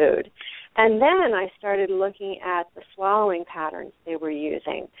from the food. And then I started looking at the swallowing patterns they were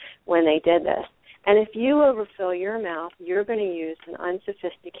using when they did this. And if you overfill your mouth, you're going to use an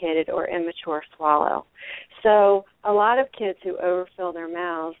unsophisticated or immature swallow. So a lot of kids who overfill their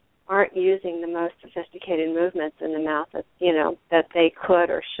mouths aren't using the most sophisticated movements in the mouth that they could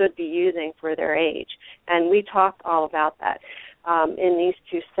or should be using for their age. And we talked all about that in these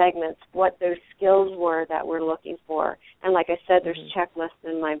two segments, what those skills were that we're looking for. And like I said, there's checklists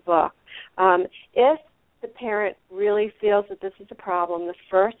in my book. If the parent really feels that this is a problem, the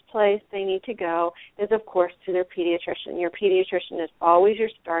first place they need to go is, of course, to their pediatrician. Your pediatrician is always your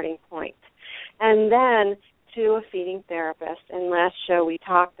starting point. And then to a feeding therapist. And last show we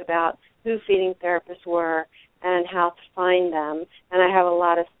talked about who feeding therapists were and how to find them. And I have a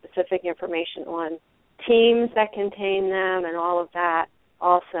lot of specific information on teams that contain them and all of that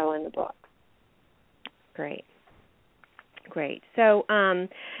also in the book. Great. So, and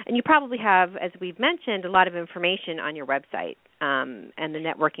you probably have, as we've mentioned, a lot of information on your website and the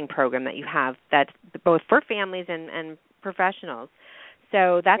networking program that you have that's both for families and professionals.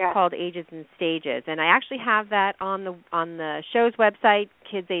 So that's called Ages and Stages, and I actually have that on the show's website,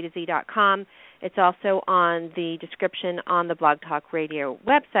 kidsato.com. It's also on the description on the Blog Talk Radio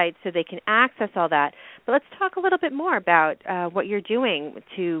website, so they can access all that. But let's talk a little bit more about what you're doing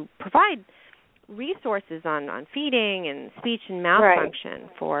to provide resources on feeding and speech and mouth function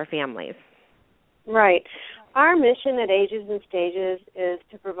for families. Right. Our mission at Ages and Stages is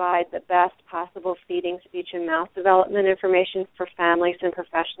to provide the best possible feeding, speech, and mouth development information for families and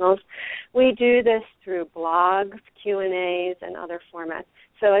professionals. We do this through blogs, Q&As, and other formats.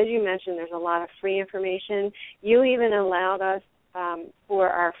 So as you mentioned, there's a lot of free information. You even allowed us for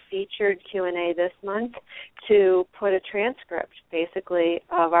our featured Q&A this month to put a transcript, basically,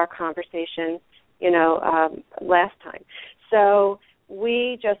 of our conversation, last time. So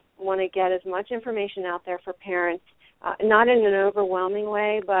we just want to get as much information out there for parents, not in an overwhelming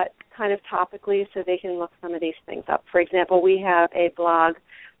way, but kind of topically so they can look some of these things up. For example, we have a blog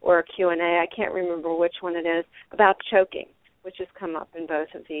or a Q&A, I can't remember which one it is, about choking, which has come up in both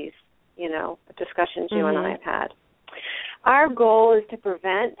of these, discussions you and I have had. Our goal is to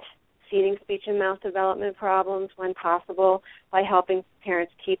prevent feeding, speech, and mouth development problems when possible by helping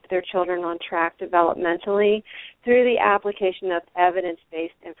parents keep their children on track developmentally through the application of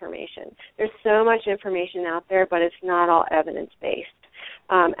evidence-based information. There's so much information out there, but it's not all evidence-based.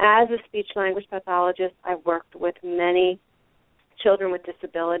 As a speech-language pathologist, I've worked with many children with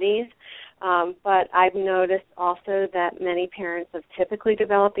disabilities, but I've noticed also that many parents of typically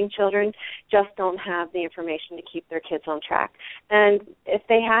developing children just don't have the information to keep their kids on track. And if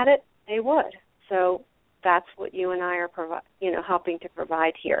they had it, they would. So that's what you and I are helping to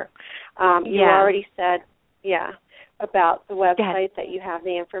provide here. You already said, about the website that you have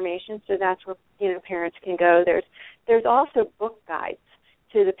the information, so that's where parents can go. There's also book guides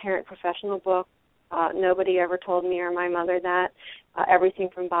to the parent professional book. Nobody ever told me or my mother that. Everything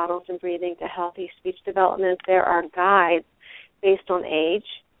from bottles and breathing to healthy speech development. There are guides based on age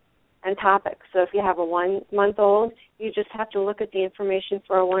and topics. So if you have a 1-month-old, you just have to look at the information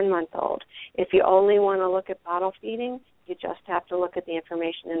for a 1-month-old. If you only want to look at bottle feeding, you just have to look at the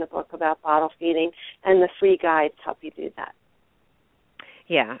information in the book about bottle feeding, and the free guides help you do that.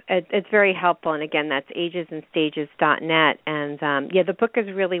 Yeah, it's very helpful, and again, that's agesandstages.net, and the book is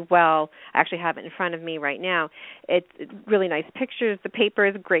really well. I actually have it in front of me right now. It's really nice pictures. The paper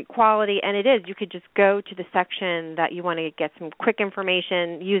is great quality, and it is. You could just go to the section that you want to get some quick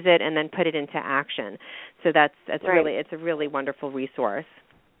information, use it, and then put it into action. So that's right. It's a really wonderful resource.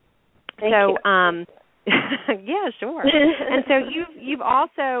 Thank you. Yeah, sure. And so you've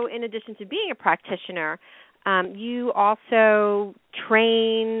also, in addition to being a practitioner, you also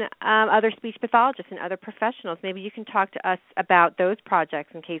train other speech pathologists and other professionals. Maybe you can talk to us about those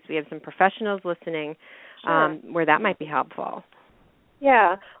projects in case we have some professionals listening. Sure. Where that might be helpful.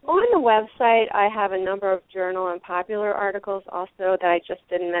 Yeah. On the website, I have a number of journal and popular articles also that I just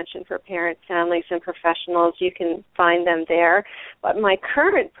didn't mention for parents, families, and professionals. You can find them there. But my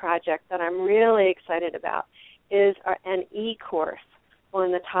current project that I'm really excited about is an e-course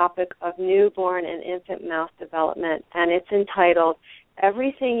on the topic of newborn and infant mouth development, and it's entitled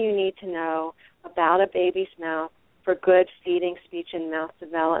Everything You Need to Know About a Baby's Mouth for Good Feeding, Speech, and Mouth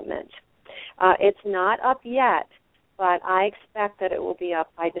Development. It's not up yet, but I expect that it will be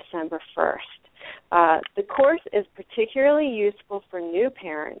up by December 1st. The course is particularly useful for new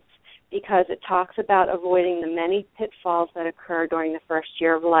parents because it talks about avoiding the many pitfalls that occur during the first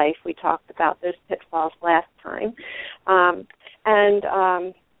year of life. We talked about those pitfalls last time.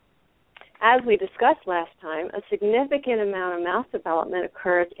 As we discussed last time, a significant amount of mouth development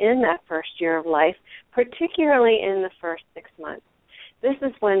occurs in that first year of life, particularly in the first 6 months. This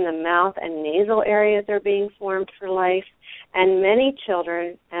is when the mouth and nasal areas are being formed for life, and many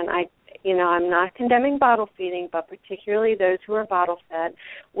children, and I'm not condemning bottle feeding, but particularly those who are bottle fed,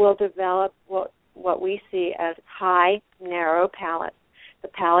 will develop what we see as high, narrow palates. The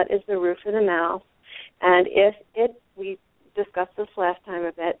palate is the roof of the mouth, and we discussed this last time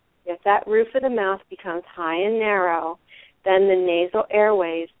a bit, if that roof of the mouth becomes high and narrow, then the nasal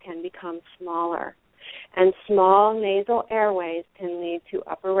airways can become smaller. And small nasal airways can lead to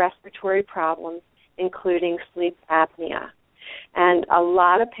upper respiratory problems, including sleep apnea. And a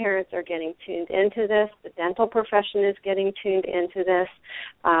lot of parents are getting tuned into this. The dental profession is getting tuned into this.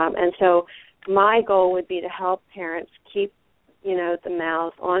 And so my goal would be to help parents keep the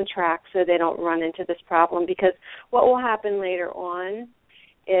mouths on track so they don't run into this problem, because what will happen later on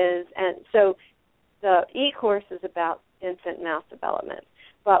is, and so the e-course is about infant mouth development,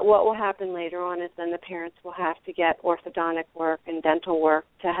 but what will happen later on is then the parents will have to get orthodontic work and dental work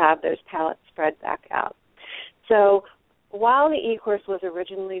to have those palates spread back out. So while the e-course was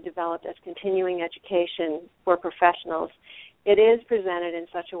originally developed as continuing education for professionals, it is presented in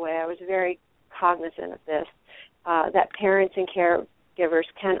such a way, I was very cognizant of this, that parents and caregivers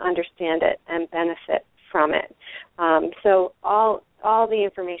can understand it and benefit from it. So all the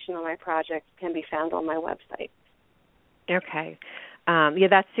information on my project can be found on my website. Okay. Yeah,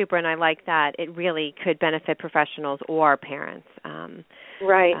 that's super, and I like that. It really could benefit professionals or parents.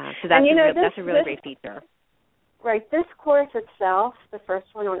 Right. So that's, and, that's a really great feature. Right. This course itself, the first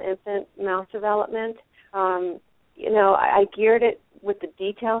one on infant mouth development, I geared it with the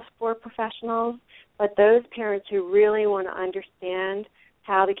details for professionals, but those parents who really want to understand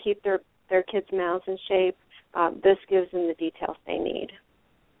how to keep their kids' mouths in shape, this gives them the details they need.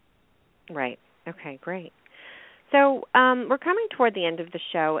 Right. Okay, great. So we're coming toward the end of the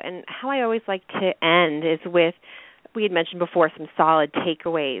show, and how I always like to end is with, we had mentioned before, some solid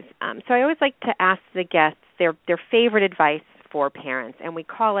takeaways. So I always like to ask the guests their favorite advice for parents, and we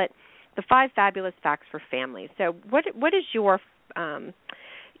call it the 5 Fabulous Facts for Families. So what is your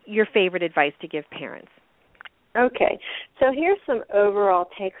favorite advice to give parents? Okay, so here's some overall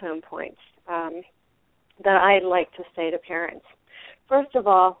take-home points that I'd like to say to parents. First of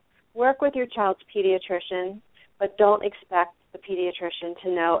all, work with your child's pediatrician, but don't expect the pediatrician to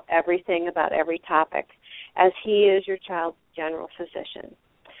know everything about every topic, as he is your child's general physician,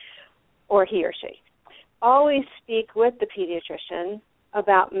 or he or she. Always speak with the pediatrician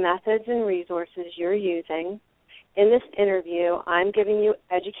about methods and resources you're using. In this interview, I'm giving you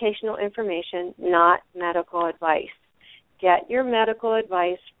educational information, not medical advice. Get your medical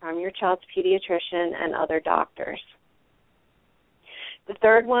advice from your child's pediatrician and other doctors. The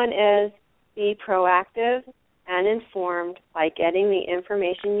third one is be proactive and informed by getting the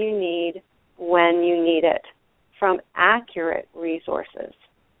information you need when you need it from accurate resources.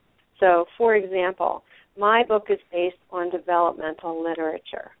 So, for example, my book is based on developmental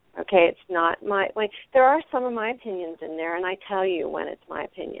literature. Okay, it's not there are some of my opinions in there, and I tell you when it's my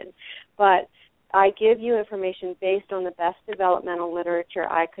opinion. But I give you information based on the best developmental literature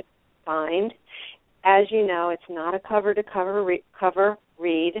I could find. As you know, it's not a cover-to-cover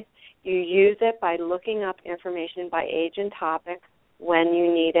read. You use it by looking up information by age and topic when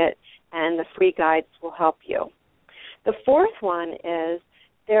you need it, and the free guides will help you. The fourth one is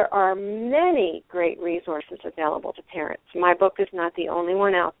there are many great resources available to parents. My book is not the only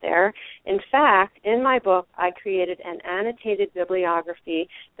one out there. In fact, in my book, I created an annotated bibliography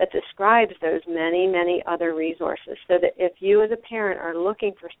that describes those many, many other resources so that if you as a parent are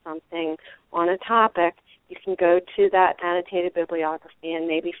looking for something on a topic, you can go to that annotated bibliography and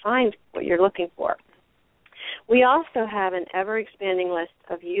maybe find what you're looking for. We also have an ever-expanding list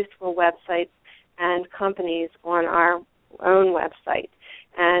of useful websites and companies on our own website.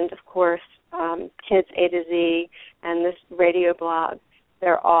 And, of course, Kids A to Z and this radio blog,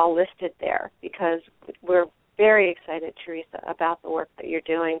 they're all listed there because we're very excited, Teresa, about the work that you're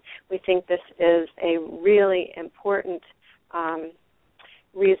doing. We think this is a really important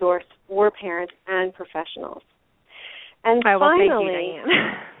resource for parents and professionals. And finally,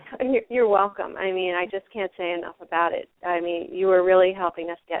 thank you, you're welcome. I mean, I just can't say enough about it. I mean, you are really helping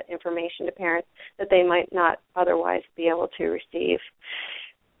us get information to parents that they might not otherwise be able to receive.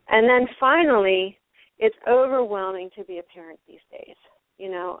 And then finally, it's overwhelming to be a parent these days.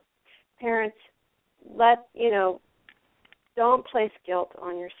 Parents, don't place guilt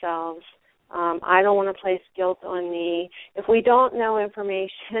on yourselves. I don't want to place guilt on me. If we don't know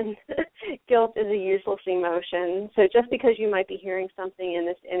information, guilt is a useless emotion. So just because you might be hearing something in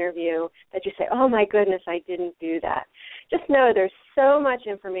this interview that you say, oh, my goodness, I didn't do that, just know there's so much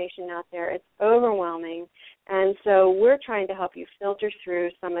information out there. It's overwhelming. And so we're trying to help you filter through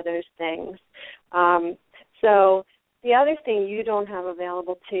some of those things. So the other thing you don't have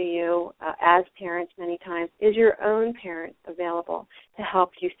available to you as parents many times is your own parent available to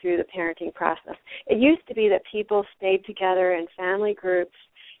help you through the parenting process. It used to be that people stayed together in family groups,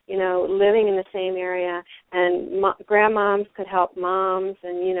 living in the same area, and grandmoms could help moms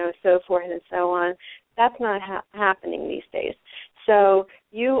and, so forth and so on. That's not happening these days. So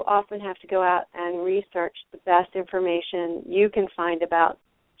you often have to go out and research the best information you can find about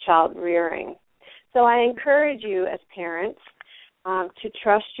child rearing. So I encourage you as parents to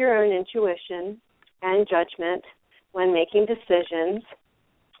trust your own intuition and judgment when making decisions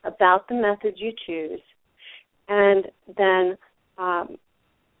about the methods you choose. And then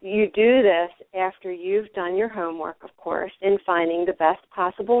you do this after you've done your homework, of course, in finding the best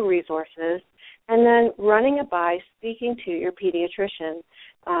possible resources and then running it by speaking to your pediatrician,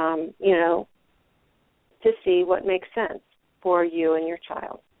 to see what makes sense for you and your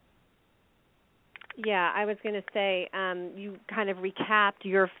child. Yeah, I was going to say you kind of recapped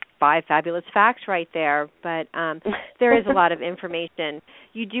your 5 fabulous facts right there, but there is a lot of information.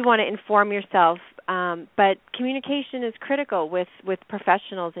 You do want to inform yourself, but communication is critical with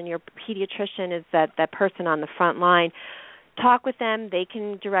professionals, and your pediatrician is that person on the front line. Talk with them. They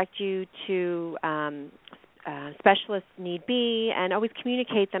can direct you to specialists need be, and always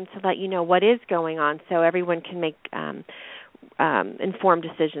communicate them to let you know what is going on, so everyone can make informed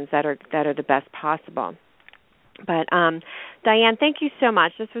decisions that are the best possible. But Diane, thank you so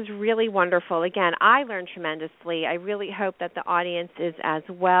much. This was really wonderful. Again, I learned tremendously. I really hope that the audience is as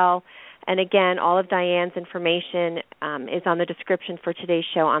well. And again, all of Diane's information is on the description for today's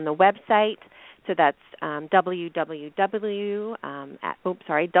show on the website. So that's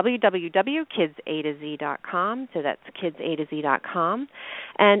www.kidsatoz.com. So that's kidsatoz.com.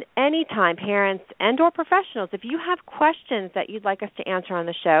 And anytime, parents and or professionals, if you have questions that you'd like us to answer on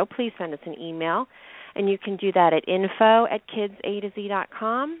the show, please send us an email. And you can do that at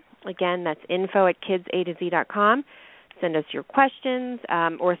info@kidsatoz.com. Again, that's info@kidsatoz.com. Send us your questions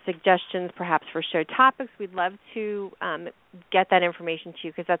or suggestions, perhaps for show topics. We'd love to get that information to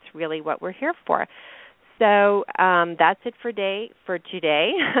you, because that's really what we're here for. So that's it for today.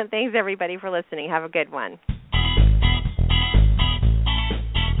 Thanks, everybody, for listening. Have a good one.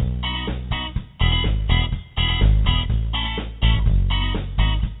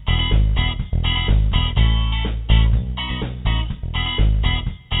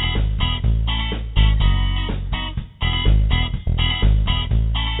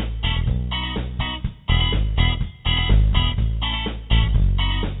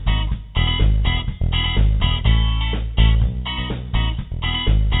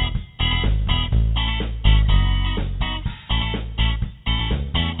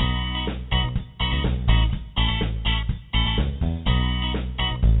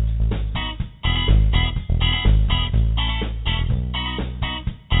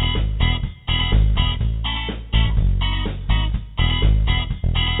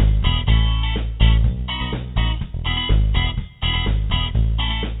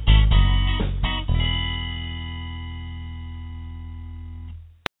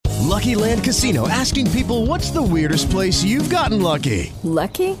 Lucky Land Casino, asking people, what's the weirdest place you've gotten lucky?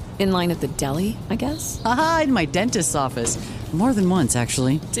 Lucky? In line at the deli, I guess? Aha, in my dentist's office. More than once,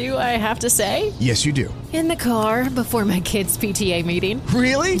 actually. Do I have to say? Yes, you do. In the car before my kids' PTA meeting.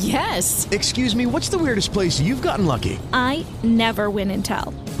 Really? Yes. Excuse me, what's the weirdest place you've gotten lucky? I never win and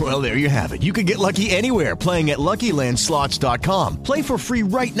tell. Well, there you have it. You can get lucky anywhere, playing at LuckyLandSlots.com. Play for free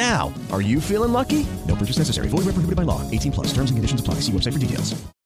right now. Are you feeling lucky? No purchase necessary. Void where prohibited by law. 18+. Terms and conditions apply. See website for details.